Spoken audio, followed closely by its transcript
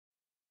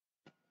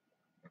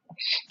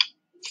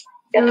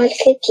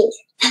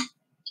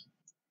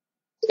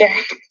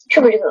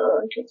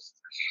cookies.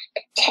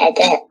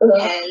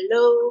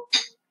 Hello.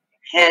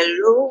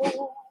 Hello.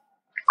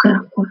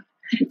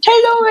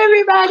 Hello,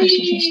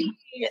 everybody.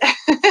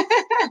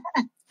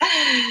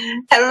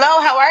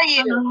 Hello, how are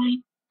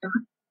you?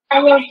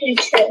 I'm okay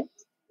too.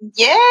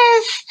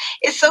 Yes,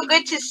 it's so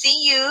good to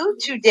see you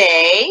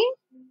today.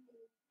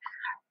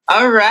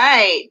 All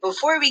right,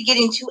 before we get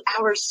into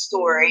our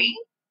story,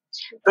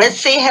 let's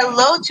say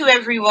hello to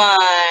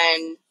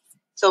everyone.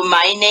 So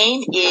my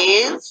name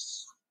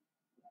is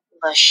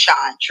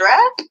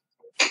LaShundra.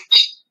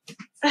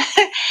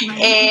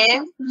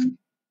 And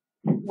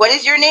what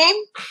is your name?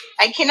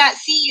 I cannot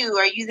see you.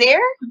 Are you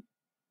there?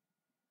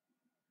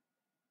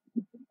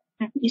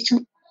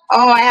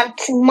 Oh, I have.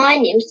 My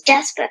name is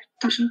Jasper.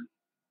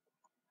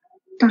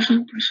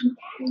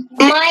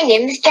 My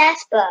name is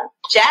Jasper.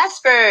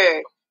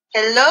 Jasper.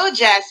 Hello,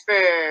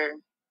 Jasper.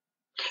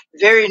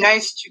 Very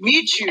nice to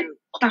meet you.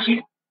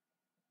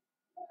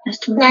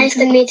 Nice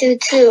to meet you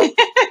too.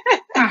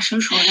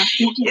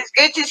 It's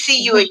good to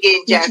see you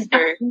again,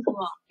 Jasper.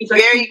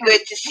 Very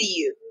good to see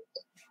you.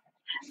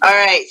 All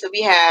right, so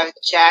we have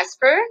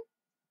Jasper.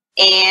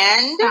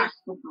 And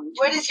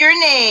what is your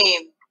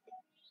name?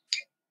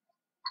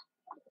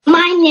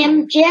 My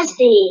name is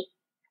Jessie.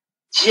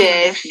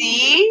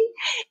 Jessie?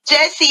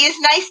 Jessie, it's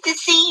nice to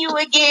see you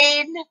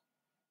again.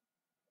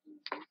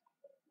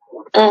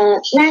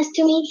 Nice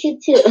to meet you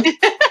too.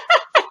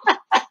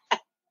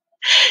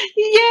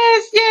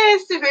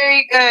 Yes,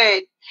 very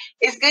good.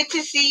 It's good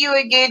to see you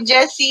again,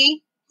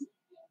 Jessie.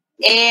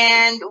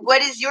 And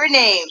what is your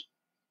name?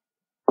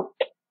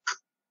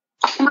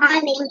 My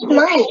name is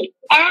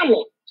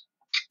Amy.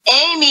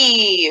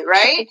 Amy,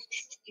 right?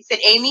 You said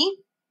Amy?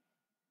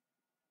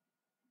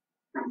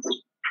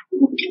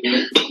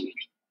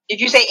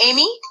 Did you say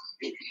Amy?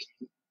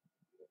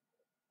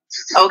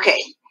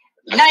 Okay.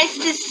 Nice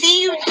to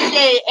see you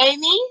today,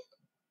 Amy.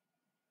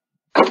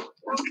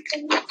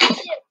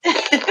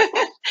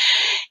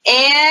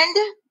 And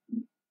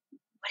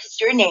what is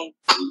your name?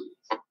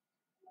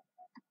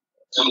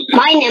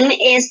 My name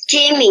is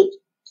Jimmy.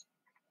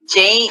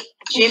 Jimmy?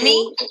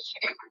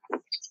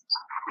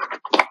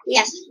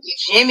 Yes.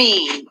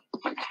 Jimmy.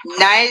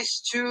 Nice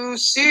to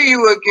see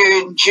you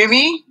again,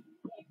 Jimmy.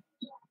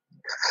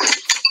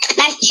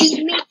 Nice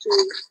to meet you.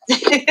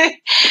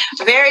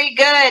 Very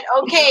good.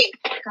 Okay.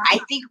 I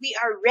think we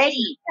are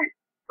ready.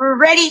 We're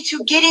ready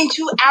to get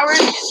into our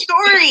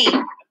story.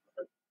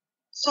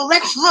 So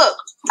let's look.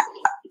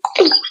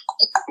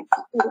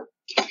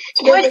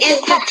 What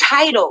is the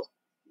title?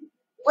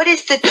 What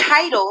is the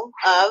title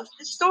of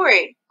the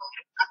story?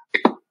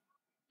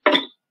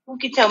 Who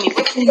can tell me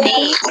what's the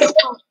name?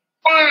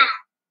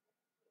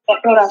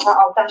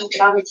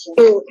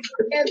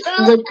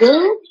 The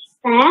go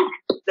back.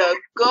 The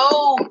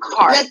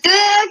go-kart. The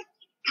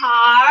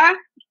go-kart.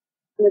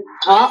 The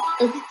talk.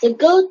 The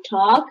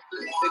go-talk.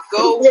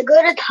 The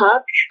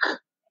go-talk.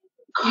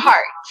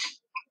 Cart.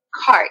 Cart.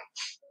 Cart.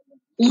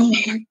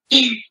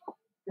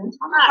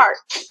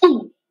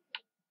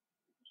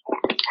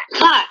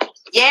 Cart.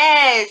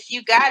 Yes,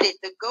 you got it.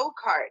 The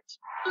go-kart.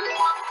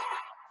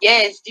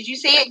 Yes. Did you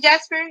say it,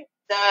 Jasper?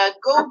 The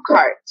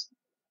go-kart.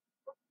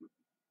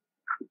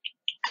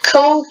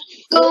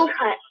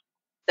 Go-kart.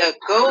 The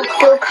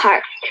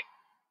go-kart.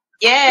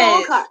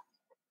 Yes. Go-kart.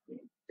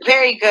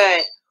 Very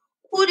good.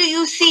 Who do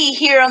you see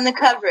here on the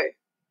cover?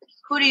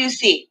 Who do you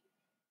see?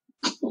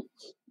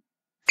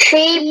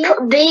 Tree,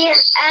 bee,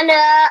 and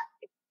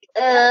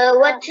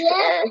what?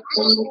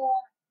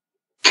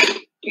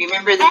 You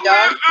remember the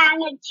dog?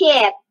 And a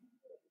chip.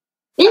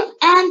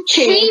 And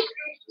chip.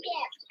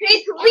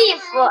 Trip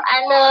beef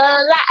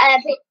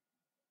and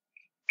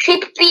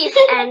trip beef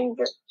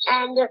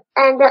and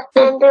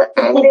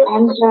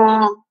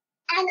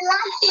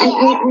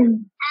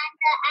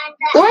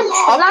what's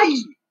Floppy?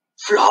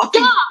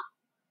 Floppy.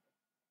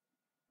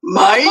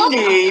 My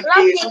name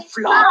is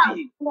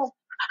Floppy.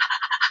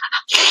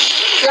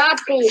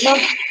 Floppy.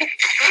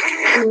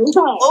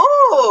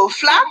 Oh,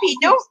 Floppy!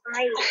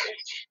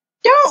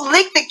 Don't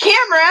lick the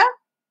camera.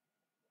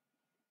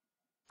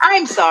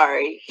 I'm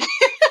sorry.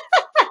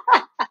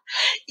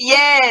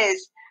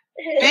 Yes,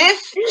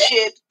 Biff,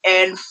 Chip,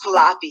 and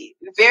Floppy.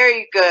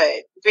 Very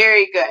good.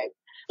 Very good.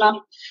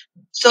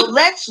 So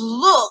let's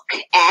look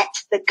at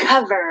the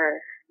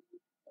cover.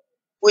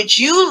 Would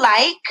you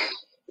like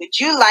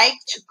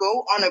to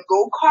go on a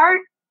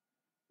go-kart?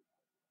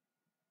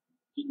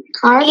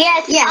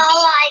 Yes,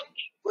 I like.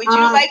 Would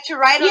you like to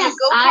ride on a go-kart?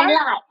 I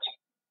like.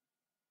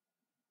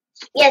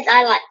 Yes,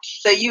 I like.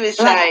 So you would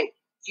say,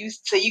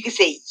 so you can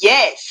say,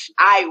 yes,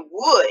 I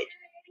would.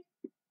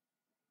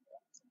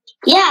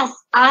 Yes,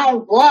 I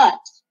would.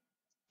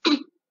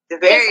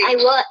 Yes, I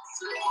would.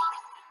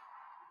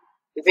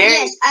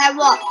 Yes, I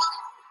would.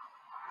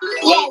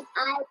 Yes,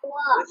 I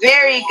would.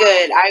 Very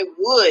good. I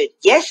would.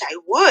 Yes, I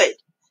would.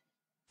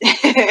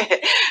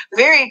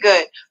 Very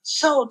good.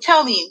 So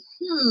tell me,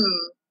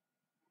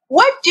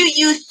 what do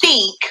you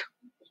think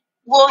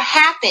will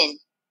happen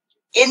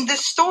in the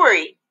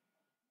story?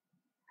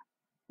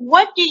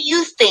 What do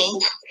you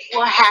think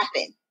will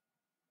happen?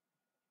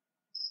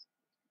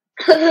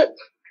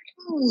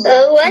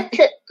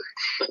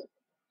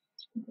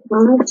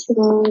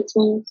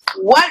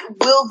 What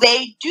will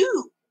they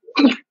do?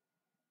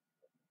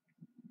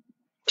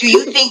 Do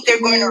you think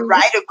they're going to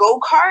ride a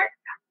go-kart?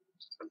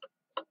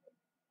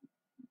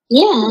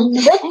 Yeah.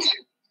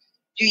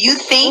 Do you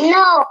think?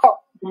 No.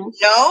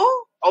 No?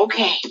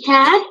 Okay.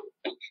 Dad?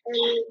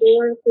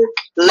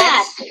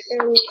 Let's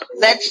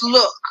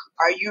look.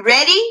 Are you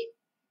ready?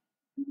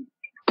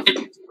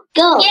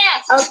 Go.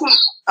 Yes. Okay.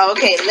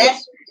 Okay,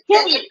 let's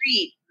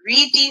read.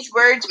 Read these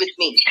words with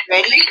me.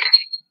 Ready?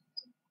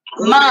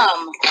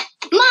 Mom.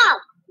 Mom.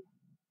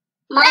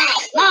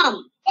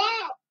 Mom.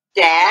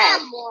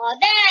 Dad.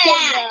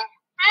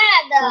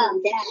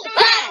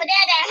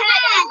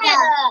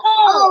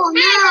 Oh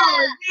no.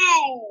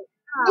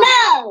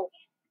 No.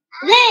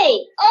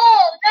 They.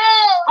 Oh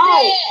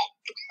no.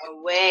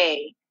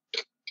 Away.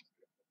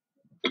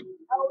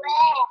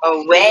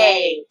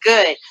 Away.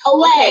 Good.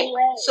 Away.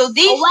 Okay. So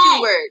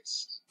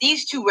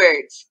these two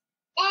words.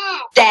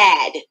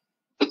 Dad.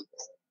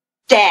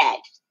 Dad.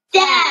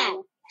 Dad.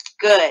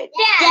 Good.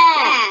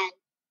 Dad.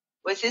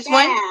 What's this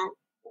one?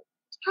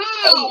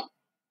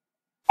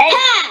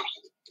 Had.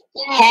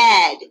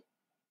 Had.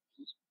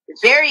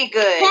 Very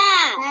good.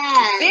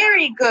 Had.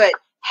 Very good.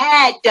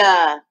 Had.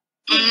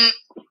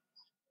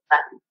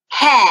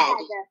 Had.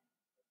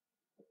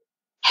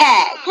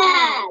 Had.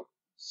 Had.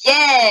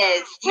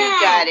 Yes, you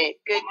got it.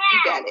 Good,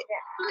 you got it.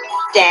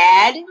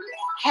 Dad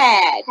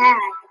had. Had.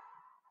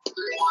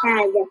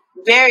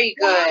 Very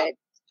good.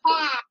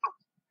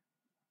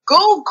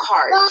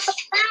 Go-karts.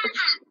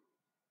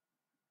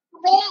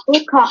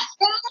 Go-kart.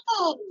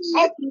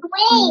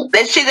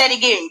 Let's say that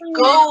again.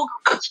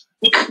 Go-kart.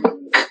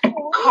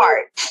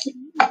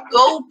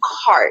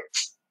 Go-kart.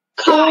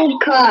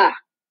 Go-kart.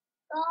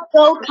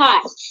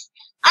 Go-kart.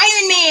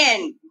 Iron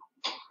Man.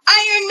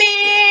 Iron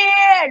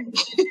Man.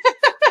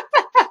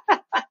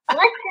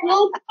 What's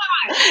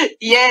go-kart?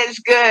 Yes,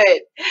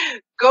 good.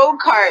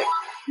 Go-kart.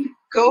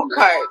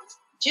 Go-kart.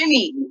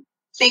 Jimmy,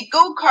 say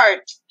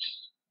go-kart.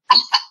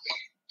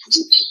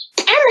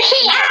 I'm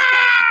here.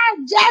 Ah,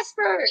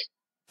 Jasper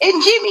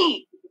and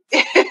Jimmy.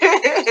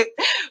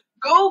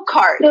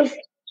 Go-kart.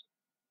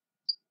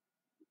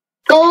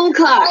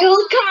 Go-kart.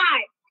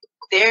 Go-kart.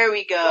 There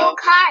we go.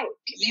 Go-kart.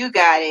 You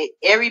got it.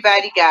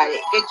 Everybody got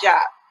it. Good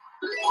job.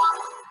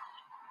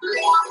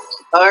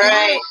 All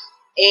right.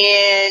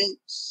 And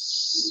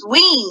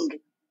swing.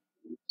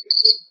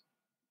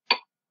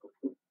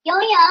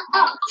 Yo-yo.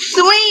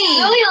 Swing.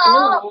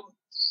 Yo-yo.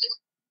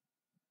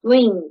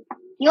 Swing.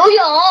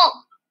 Yo-yo.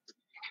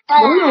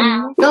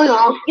 Yo-yo.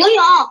 Yo-yo.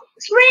 Yo-yo.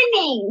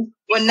 Swimming.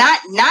 Well,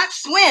 not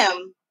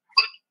swim.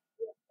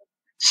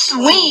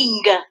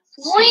 Swing.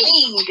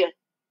 Swing.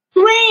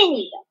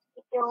 Swing.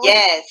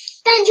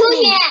 Yes.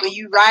 When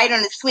you ride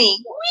on a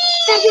swing.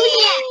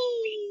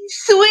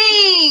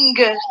 Swing.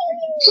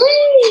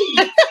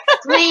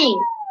 Swing.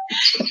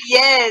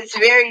 Yes,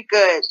 very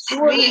good.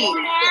 Swing.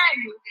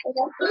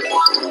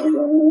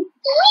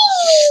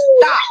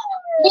 Stop.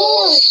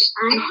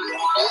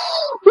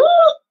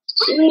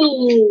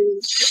 Swing.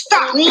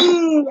 Stop.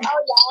 Swing.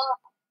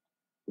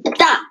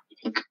 Stop.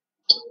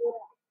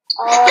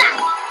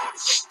 Stop.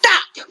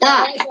 Stop.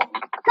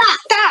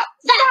 Stop.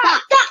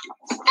 Stop.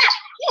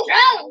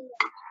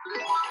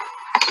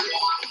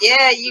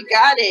 Yeah, you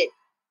got it.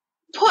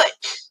 Put.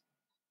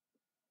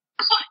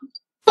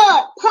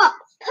 Put.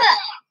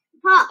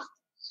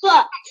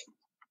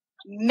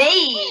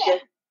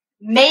 Made.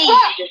 Made.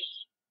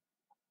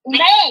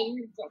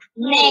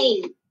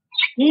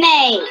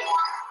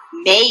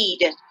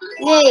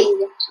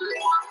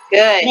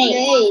 Good.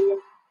 Made.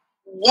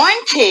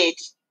 Wanted.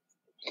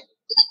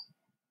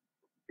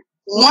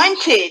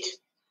 Wanted.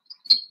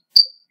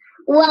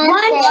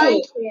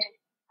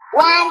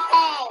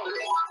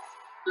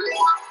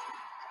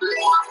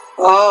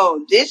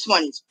 Oh, this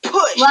one is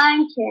pushed.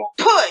 Wanted.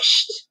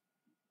 Pushed.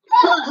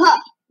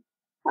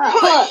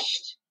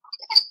 Pushed.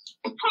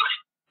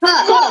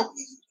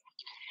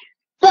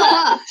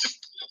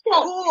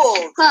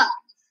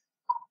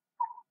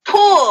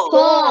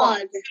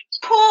 Pulled.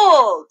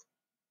 Pulled.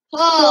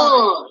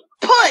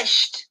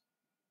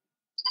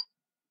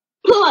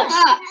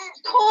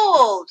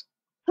 Pulled.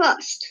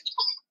 Pushed.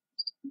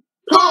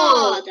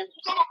 Pulled.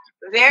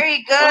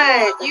 Very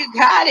good. You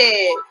got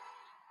it.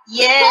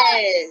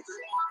 Yes.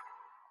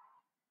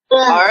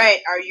 All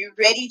right. Are you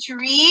ready to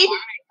read?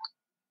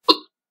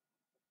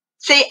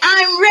 Say,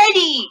 I'm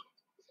ready.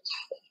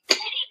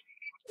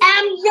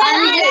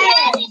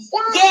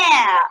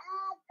 Yeah.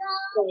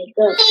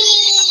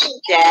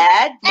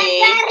 Dad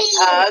made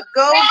a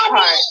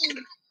go-kart.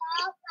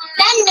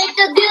 Dad make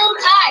a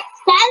go-kart.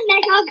 Dad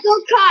make a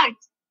go-kart.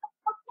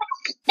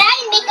 Dad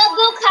make a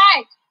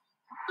go-kart.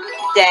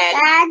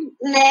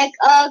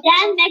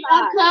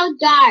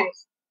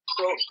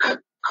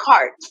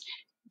 Go-kart.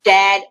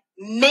 Dad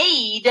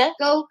made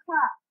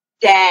Go-kart.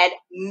 Dad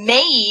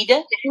made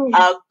a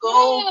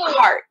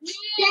go-kart.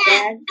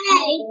 Dad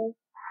made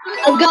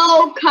a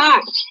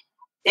go-kart.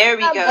 There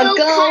we go. A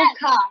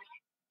go-kart.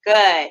 Good.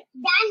 Dad,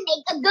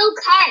 make a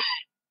go-kart.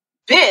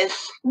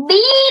 Biff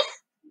Beef.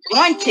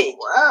 wanted.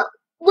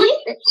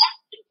 Wanted.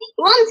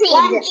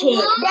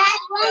 Dad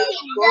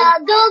wanted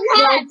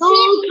the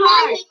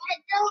go-kart.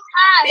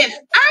 Biff,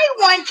 I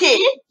wanted.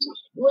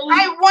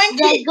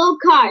 The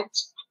go-kart.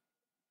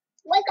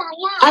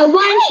 I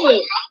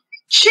wanted.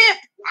 Chip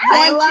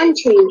I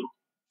wanted.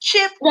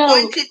 Chip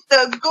wanted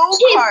the go-kart.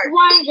 Chip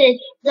wanted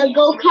the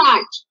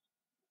go-kart.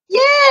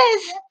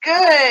 Yes,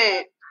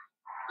 good.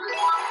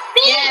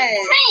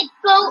 Yes. Chip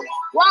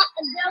want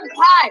the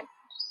go-kart.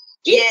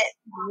 Yeah.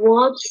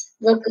 What's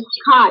the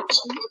go-kart?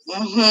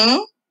 Mm-hmm.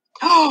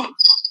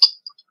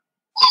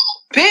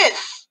 Biff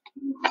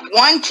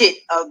wanted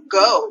a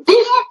go.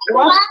 Biff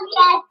wanted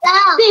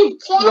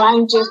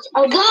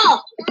a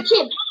go.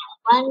 Chip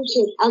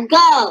wanted a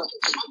go.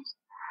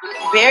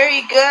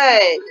 Very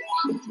good.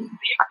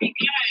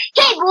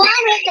 Chip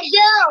wanted to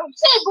go.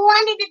 Chip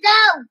wanted to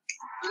go.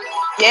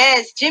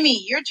 Yes, Jimmy,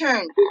 your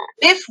turn.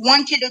 Biff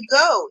wanted a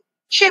go.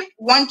 Chip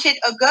wanted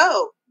a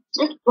go.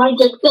 Chip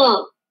wanted to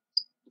go.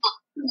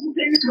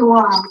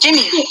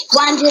 Jimmy. Chip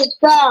wanted to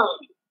go.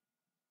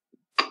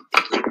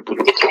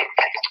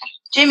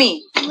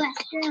 Jimmy. Biff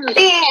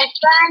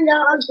wanted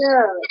to go.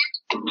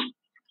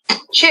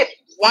 Chip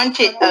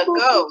wanted a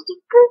go.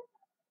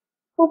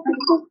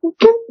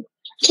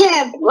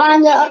 Chip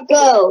wanted a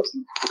go.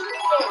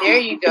 There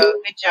you go.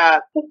 Good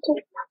job.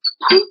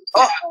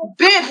 Oh,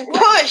 Biff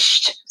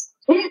pushed.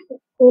 Biff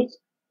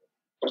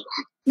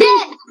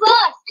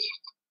pushed.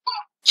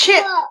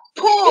 Chip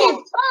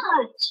pulled.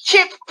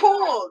 Chip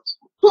pulled.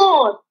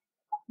 Pulled.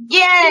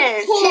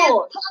 Yes.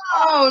 Pulled.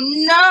 Oh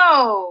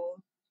no.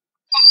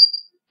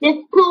 Biff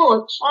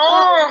pulled.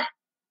 Oh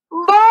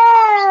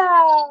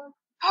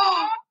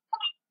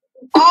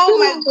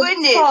my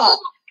goodness.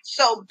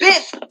 So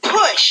Biff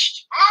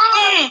pushed.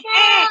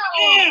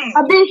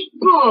 A Biff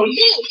pulled.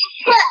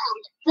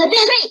 The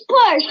Biff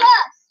pushed.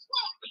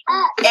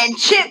 And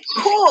Chip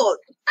pulled.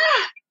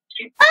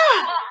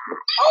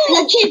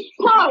 The Chip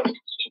pulled.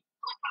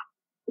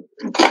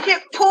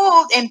 Chip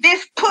pulled and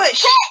Biff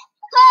pushed.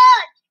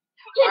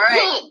 All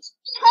right.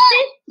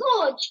 Biff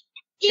pushed.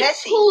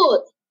 Jesse.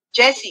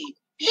 Jesse,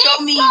 show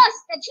me.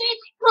 The Chip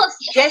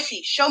pushed.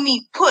 Jesse, show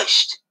me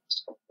pushed.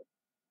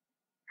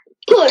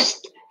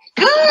 Pushed.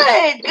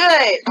 Good,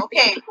 good.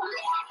 Okay.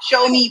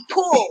 Show me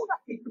pulled.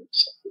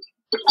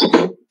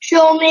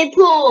 Show me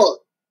pulled.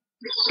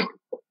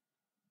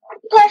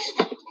 Push.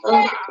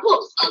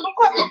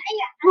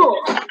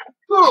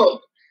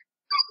 Pull.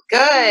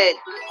 Good.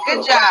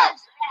 Good job.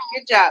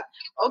 Good job.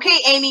 Okay,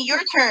 Amy,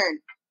 your turn.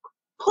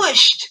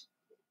 Pushed.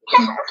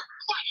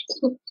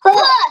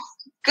 Push.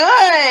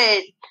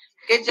 Good.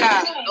 Good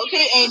job.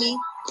 Okay, Amy.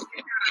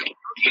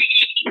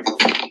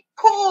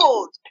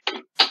 Pulled.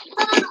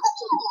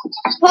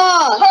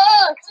 Pull.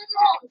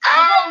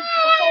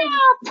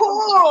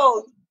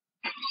 Pulled.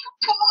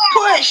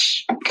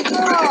 Push.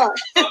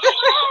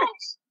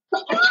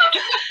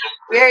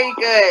 Very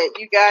good.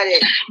 You got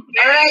it.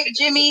 All right,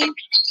 Jimmy.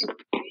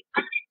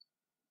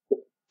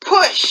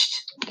 Pushed.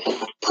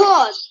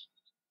 Push.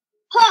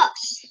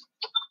 Push.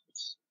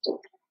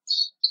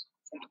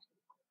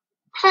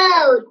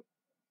 Hold.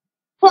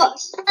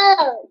 Push.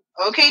 Hold.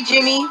 Okay,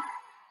 Jimmy.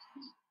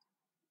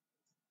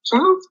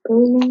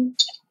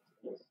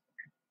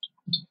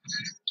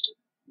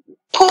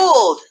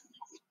 Pulled.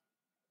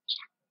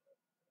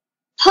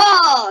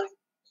 Hold.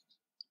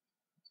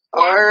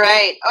 All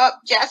right. Oh,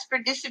 Jasper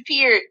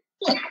disappeared.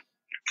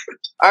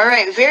 All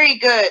right. Very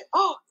good.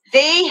 Oh,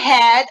 they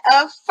had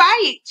a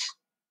fight.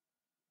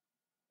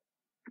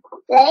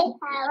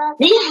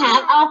 They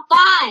have a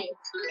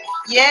fight.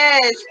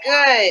 Yes,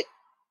 good.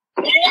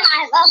 They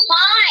have a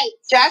fight.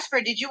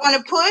 Jasper, did you want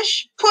to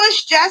push?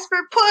 Push,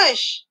 Jasper,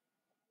 push.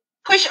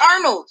 Push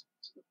Arnold.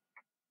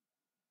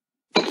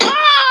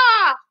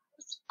 Ah!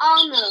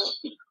 Arnold.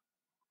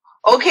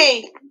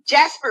 Okay,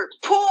 Jasper,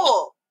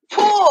 pull.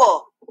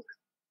 Pull.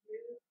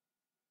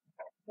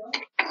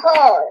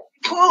 Pull.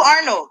 Pull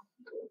Arnold.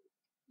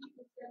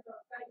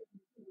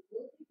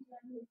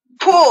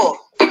 Pull.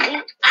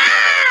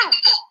 Ah!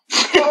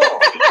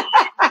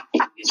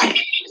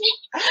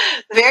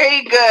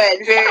 Very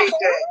good. Very good.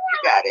 You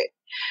got it.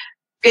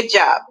 Good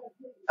job.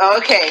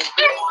 Okay.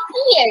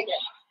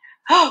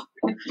 Oh,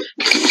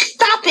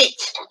 stop it,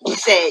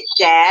 said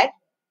Dad.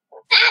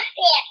 Stop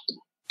it.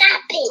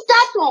 Stop it.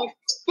 Stop it.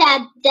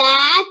 Said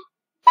Dad.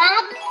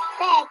 Stop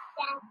it.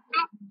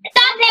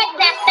 Stop it,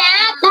 Dad.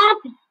 Stop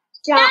it.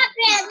 Stop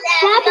it.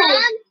 Stop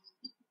it.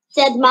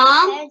 Said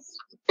Mom.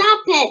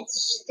 Stop it.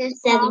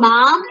 Said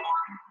Mom.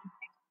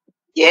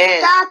 Yes.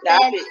 Stop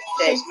Stop it, it,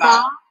 said said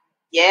Mom. Mom.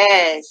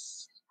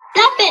 Yes.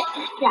 Stop it.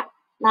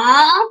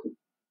 Mom.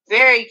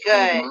 Very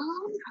good.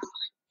 Mom.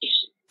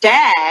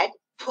 Dad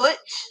put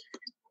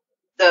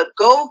the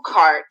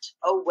go-kart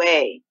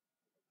away.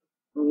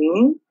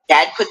 Hmm?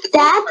 Dad put the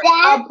Dad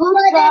put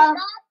the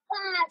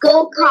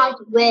go-kart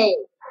away.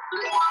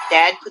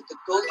 Dad put the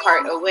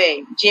go-kart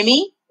away.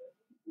 Jimmy?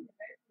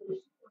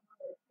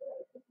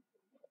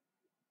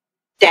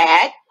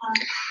 Dad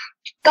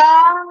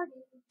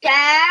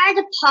Dad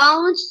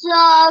punched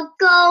the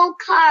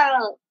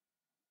go-kart.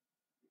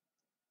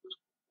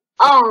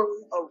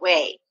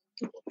 Away.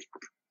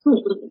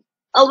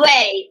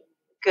 Away.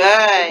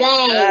 Good.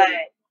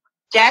 Good.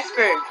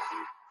 Jasper.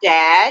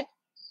 Dad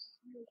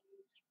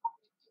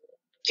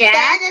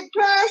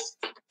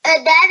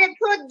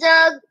put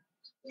the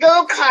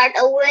go-kart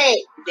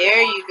away.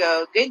 There you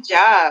go. Good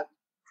job.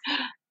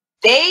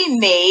 They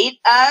made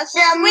a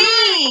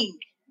swing.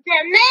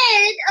 They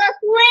made a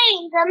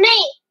swing. They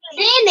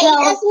made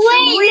a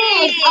swing.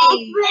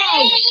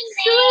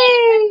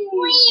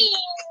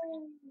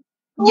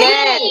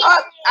 Yes.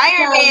 Oh,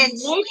 Iron Man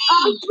swing.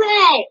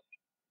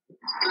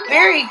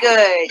 Very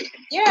good.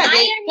 Yeah.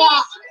 They made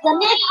a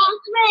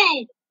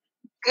swing.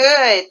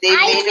 Good. They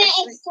made a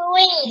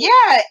swing.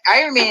 Yeah,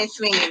 Iron Man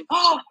swinging.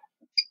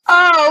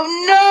 Oh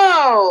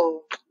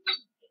no.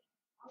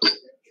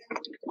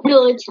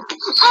 Good.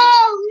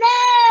 Oh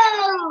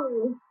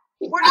no.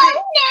 What are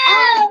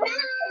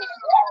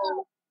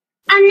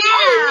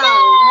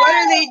What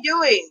are they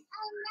doing?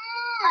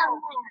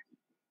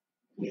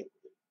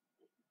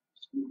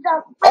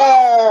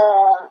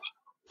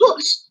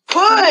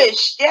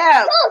 Push.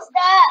 Yeah.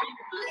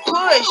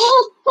 Push.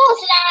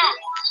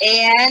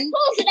 And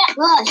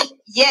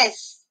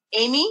yes,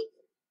 Amy.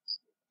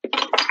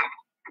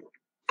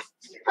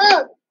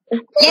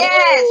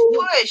 Yes,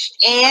 pushed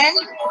and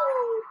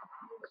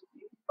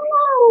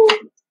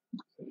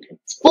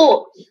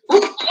pulled.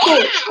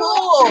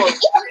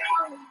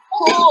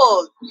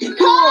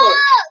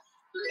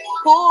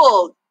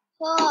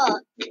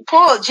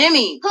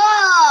 Jimmy.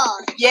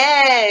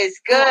 Yes,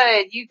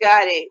 good. You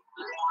got it.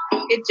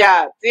 Good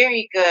job.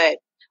 Very good.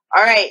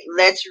 All right,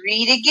 let's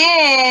read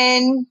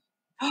again.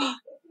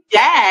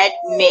 Dad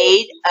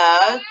made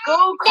a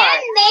go-kart.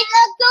 Dad made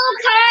a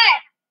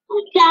go-kart.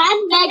 Dad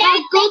made a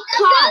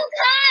go-kart.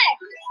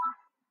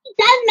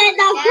 Dad made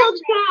a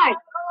go-kart.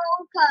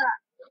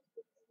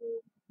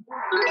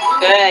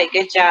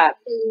 Good job.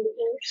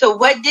 So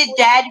what did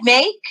Dad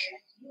make?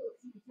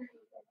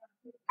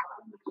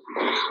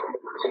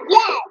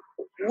 Yes.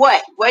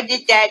 What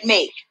did Dad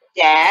make?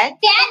 Dad?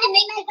 Dad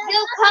made a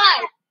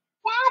go-kart.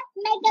 Dad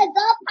made a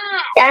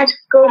go-kart. Dad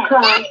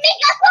go-kart. Dad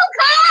made a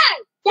go-kart.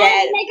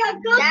 Dad made a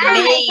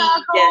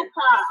go-kart.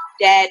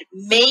 Dad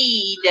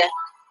made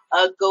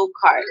a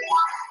go-kart.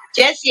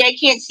 Jesse, I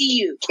can't see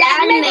you.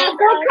 Dad made a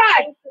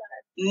go-kart.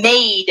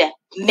 Made.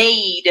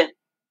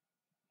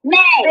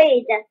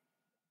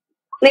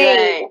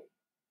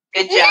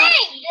 Good job.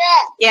 Made.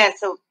 Yeah,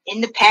 so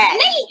in the past.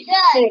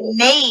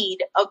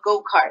 Made a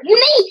go-kart.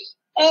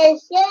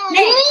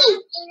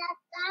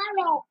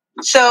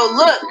 So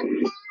look.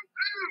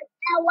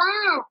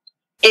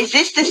 Is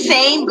this the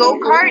same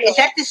go-kart? Is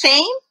that the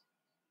same?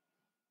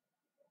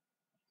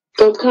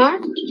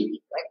 Go-kart?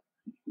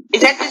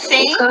 Is that the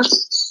same?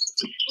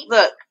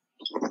 Look.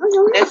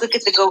 Let's look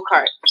at the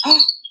go-kart.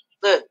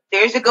 Look,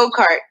 there's a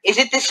go-kart. Is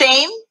it the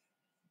same?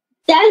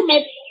 Dad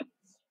made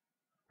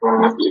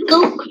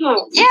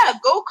go-kart. Yeah,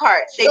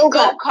 go-kart. Say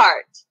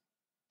go-kart.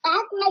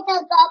 Dad made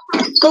a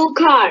go-kart.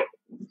 Go-kart.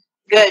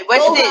 Good.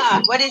 What's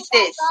this? What is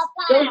this?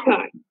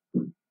 Go-kart.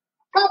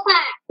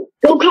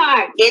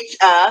 Go-kart. It's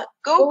a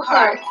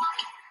go-kart.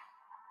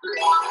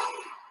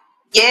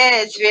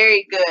 Yes,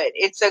 very good.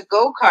 It's a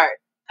go-kart.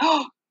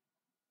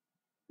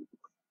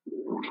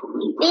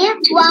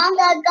 This one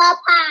the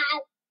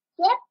go-kart.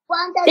 This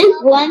one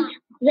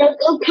the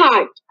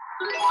go-kart.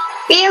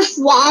 This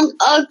one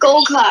a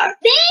go-kart.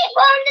 This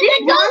one the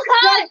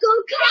go-kart. This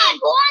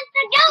one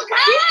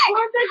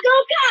the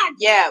go-kart.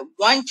 Yeah,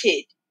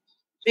 wanted.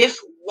 Biff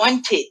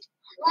wanted.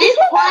 This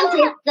one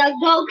is the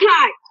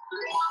go-kart.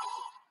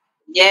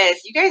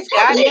 Yes, you guys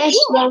got it. Yes,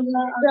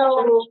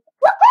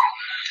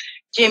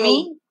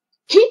 Jimmy?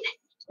 Chip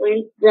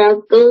with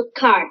the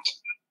go-kart.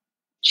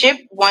 Chip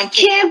wanted.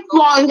 Chip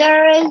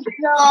Wonder is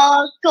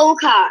the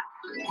go-kart.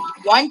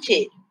 Wanted.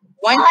 Chip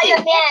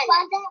wanted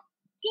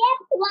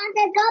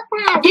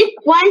go-kart. Chip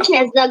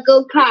wanted the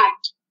go-kart.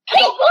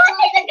 Chip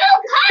wanted the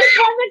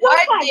go-kart.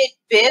 What did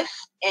Biff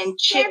and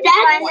Chip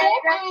want?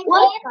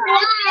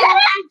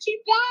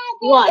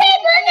 What?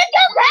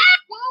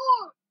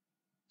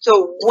 So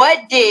what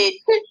did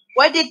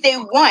they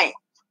want?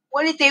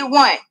 What did they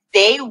want?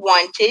 They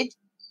wanted.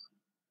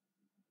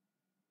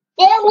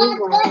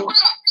 go-kart.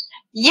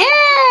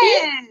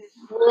 Yes.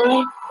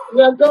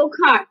 The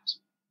go-kart.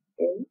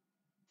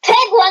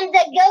 Pig won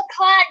the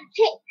go-kart.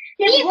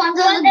 Pig won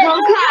the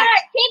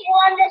go-kart. Pig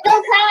won the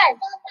go-kart.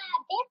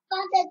 Pig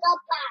won the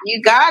go-kart.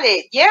 You got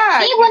it. Yeah.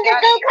 Pig won the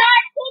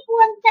go-kart. Pig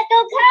won the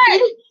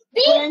go-kart.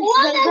 Pig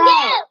won the go.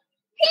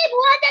 Pig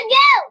won the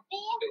go.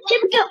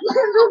 Pig won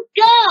the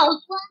go.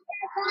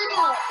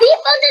 Pig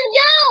won the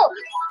go.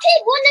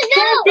 Pig won the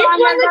go. Pig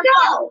won the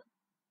go.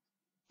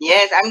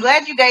 Yes, I'm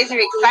glad you guys are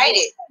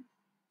excited.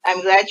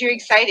 I'm glad you're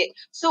excited.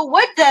 So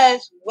what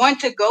does want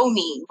to go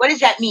mean? What does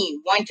that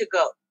mean, want to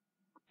go?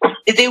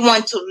 Did they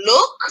want to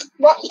look?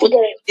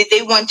 Did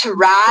they want to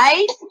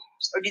ride?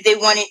 Or did they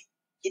want to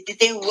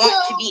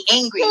be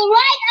angry? To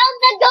ride on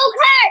the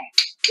go-kart.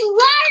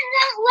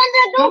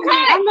 the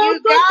go-kart.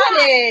 You got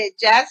it,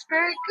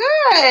 Jasper.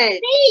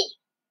 Good.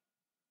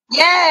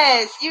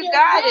 Yes, you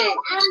got it.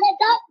 On the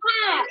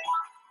go-kart.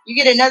 You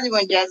get another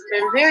one,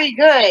 Jasper. Very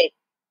good.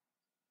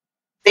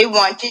 They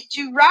wanted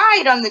to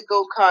ride on the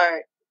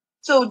go-kart.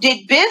 So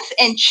did Biff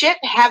and Chip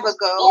have a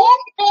go?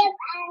 Biff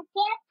and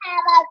Chip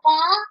have a go.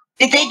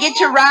 Did they get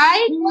to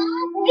ride? Biff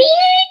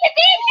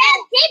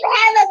and Chip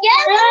have a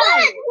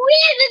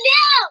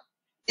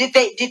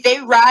go. Did they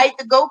ride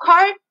the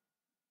go-kart?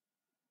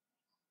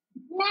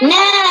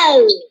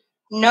 No.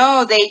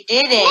 No, they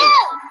didn't.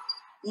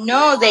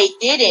 No, they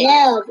didn't.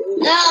 No,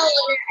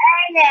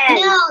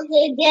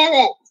 they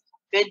didn't.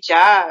 Good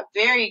job.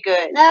 Very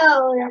good.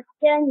 No, they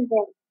didn't.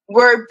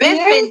 Were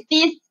Biff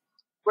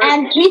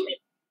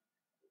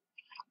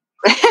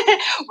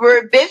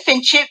were Biff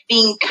and Chip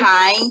being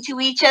kind to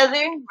each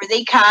other? Were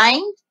they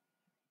kind?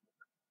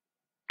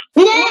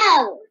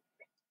 No.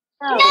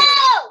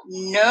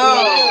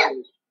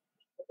 No.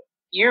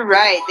 You're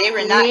right. They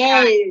were not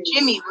kind.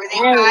 Jimmy, were they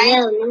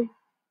kind?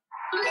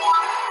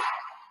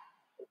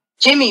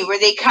 Jimmy, were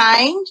they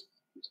kind?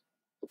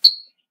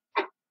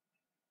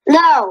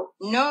 No.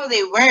 No,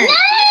 they weren't.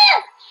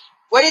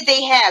 What did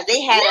they have?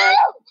 They had a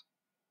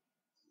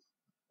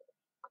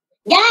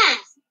gas.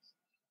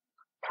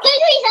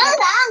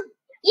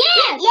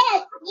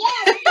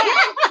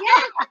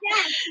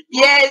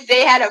 Yes,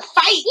 they had a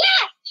fight.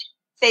 Yes.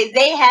 Say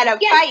they had a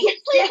fight.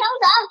 Please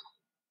hold on.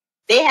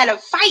 They had a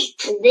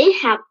fight. They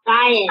have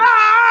fight.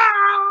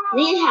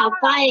 They have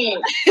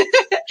fight.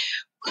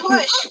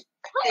 Push.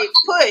 They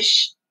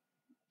push.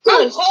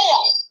 Push.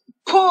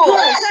 Pull.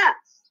 Push.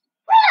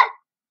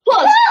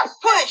 Push.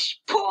 Push.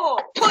 Pull.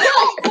 Push.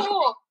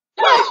 Pull.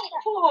 Push.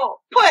 Pull.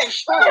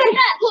 Push.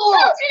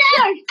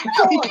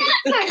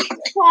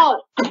 Pull.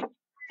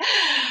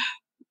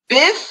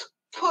 Biff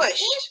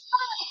pushed.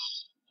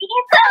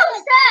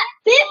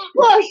 Biff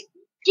pushed.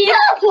 Biff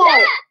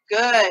pulled.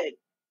 Good.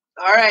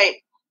 All right.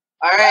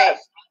 All right.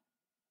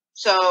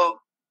 So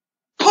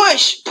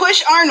push.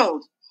 Push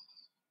Arnold.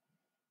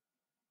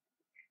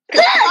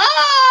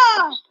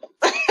 Ah!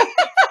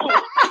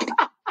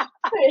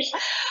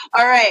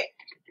 All right.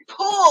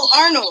 Pull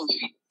Arnold.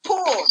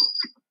 Pull.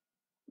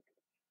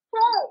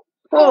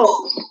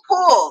 Pull.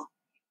 Pull.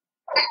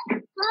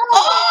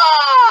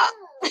 Oh!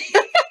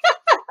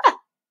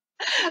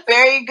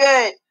 Very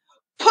good.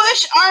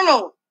 Push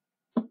Arnold.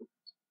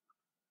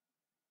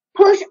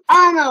 Push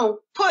Arnold.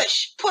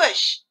 Push.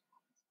 Push.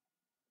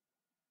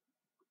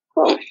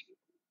 Push.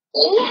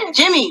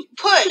 Jimmy,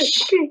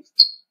 push.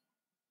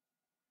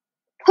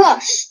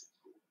 Push.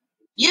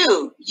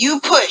 You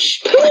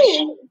push. Push.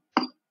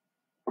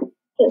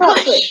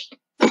 Push.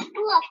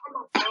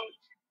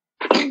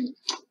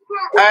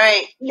 All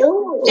right.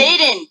 No.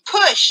 Jaden,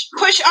 push.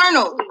 Push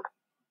Arnold.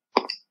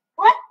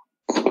 What?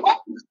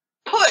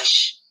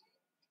 Push.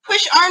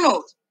 Push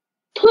Arnold.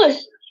 Push.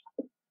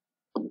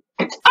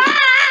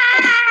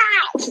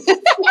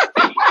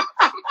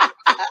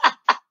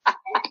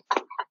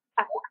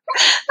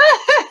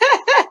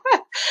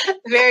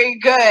 Very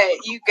good.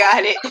 You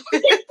got it.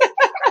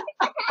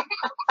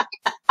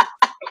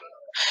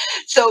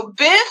 So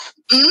Biff,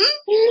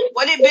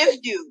 what did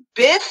Biff do?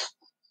 Biff?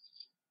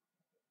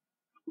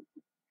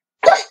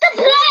 Push the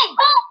plane.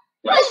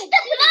 Push the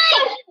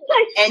plane.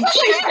 And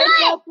Chip. Push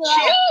the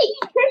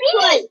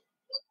plane.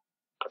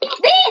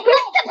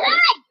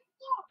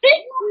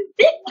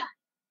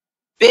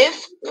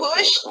 Biff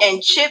pushed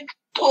and Chip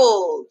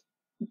pulled.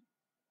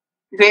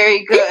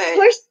 Very good.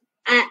 Push.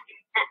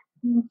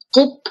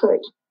 Did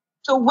push.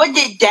 So what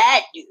did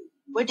Dad do?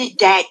 What did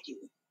Dad do?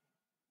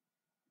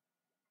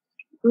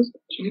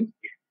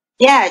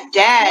 Yeah,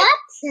 Dad.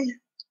 What?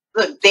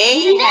 Look,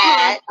 they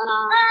had.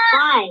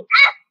 Five.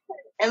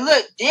 And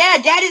look, yeah,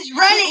 Dad is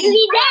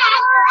running.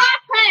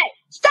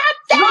 Stop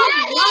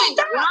that!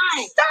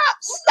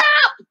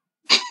 Stop!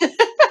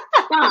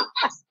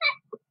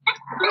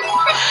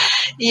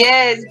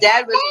 Yes,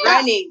 Dad was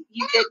running.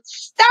 He said,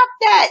 "Stop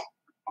that!"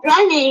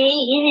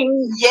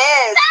 Running.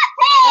 Yes.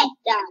 Stop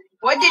it.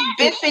 What did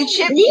Biff and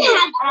Chip We do?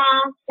 had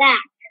a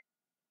sack.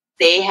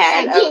 They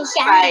had a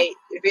fight.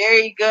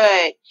 Very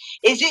good.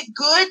 Is it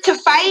good to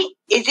fight?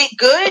 Is it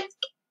good?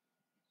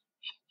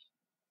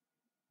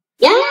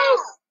 Yes.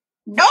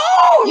 No,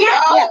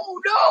 Yeah, no, yeah.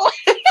 no.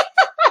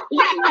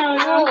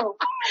 No.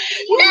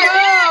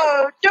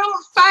 No,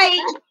 don't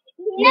fight.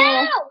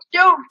 No.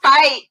 Don't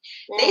fight.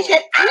 They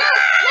said,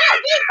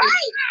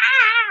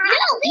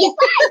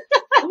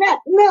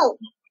 No.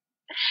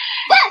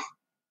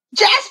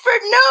 Jasper,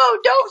 no,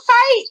 don't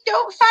fight.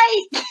 Don't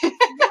fight.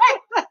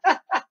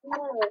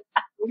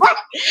 What?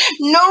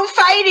 No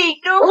fighting.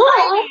 No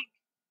fighting.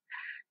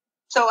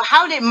 So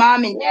how did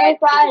Mom and Dad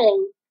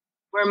do?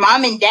 Were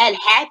Mom and Dad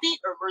happy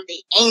or were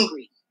they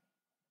angry?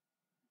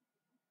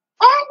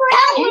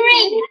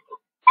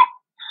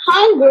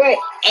 Hungry.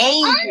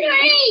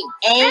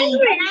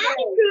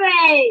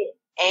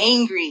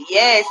 Angry.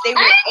 Yes, they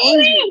were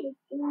angry.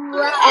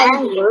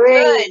 Angry.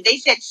 Good. They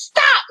said,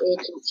 "Stop.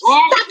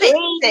 Stop it,"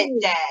 said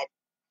Dad.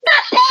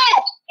 Stop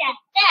it.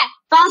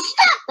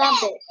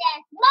 Stop it.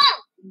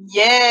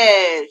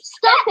 Yes.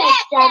 Stop it.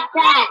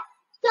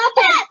 Stop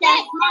it.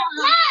 That's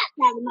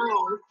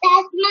mom.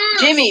 That's mom.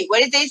 Jimmy,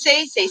 what did they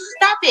say? Say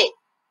stop it.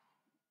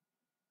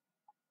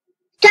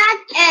 Stop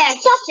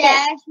it.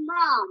 That's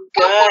mom.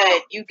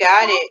 Good. You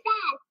got it.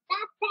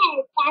 Stop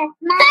it. That's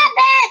mom. Stop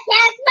it.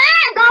 That's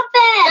mom. Stop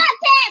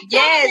it.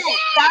 Yes.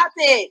 Stop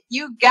it.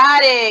 You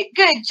got it.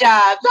 Good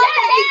job.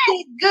 You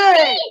did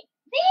good.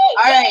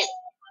 All right.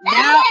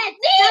 Now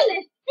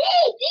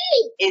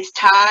it's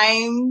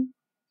time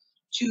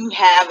to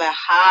have a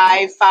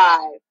high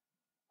five.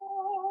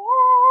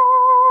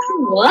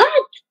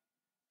 What?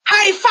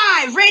 High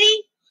five.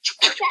 Ready?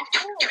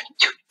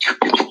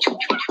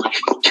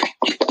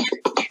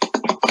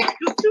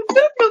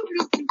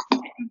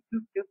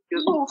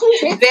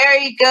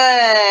 Very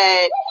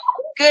good.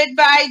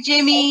 Goodbye,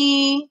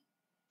 Jimmy.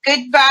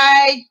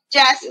 Goodbye,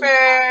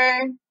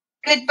 Jasper.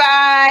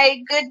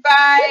 Goodbye.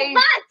 Goodbye.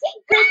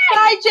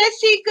 Goodbye,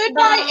 Jessie.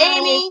 Goodbye,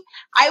 Amy.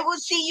 I will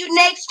see you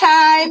next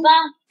time.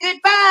 Bye.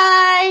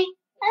 Goodbye.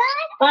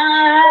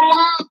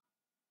 Bye.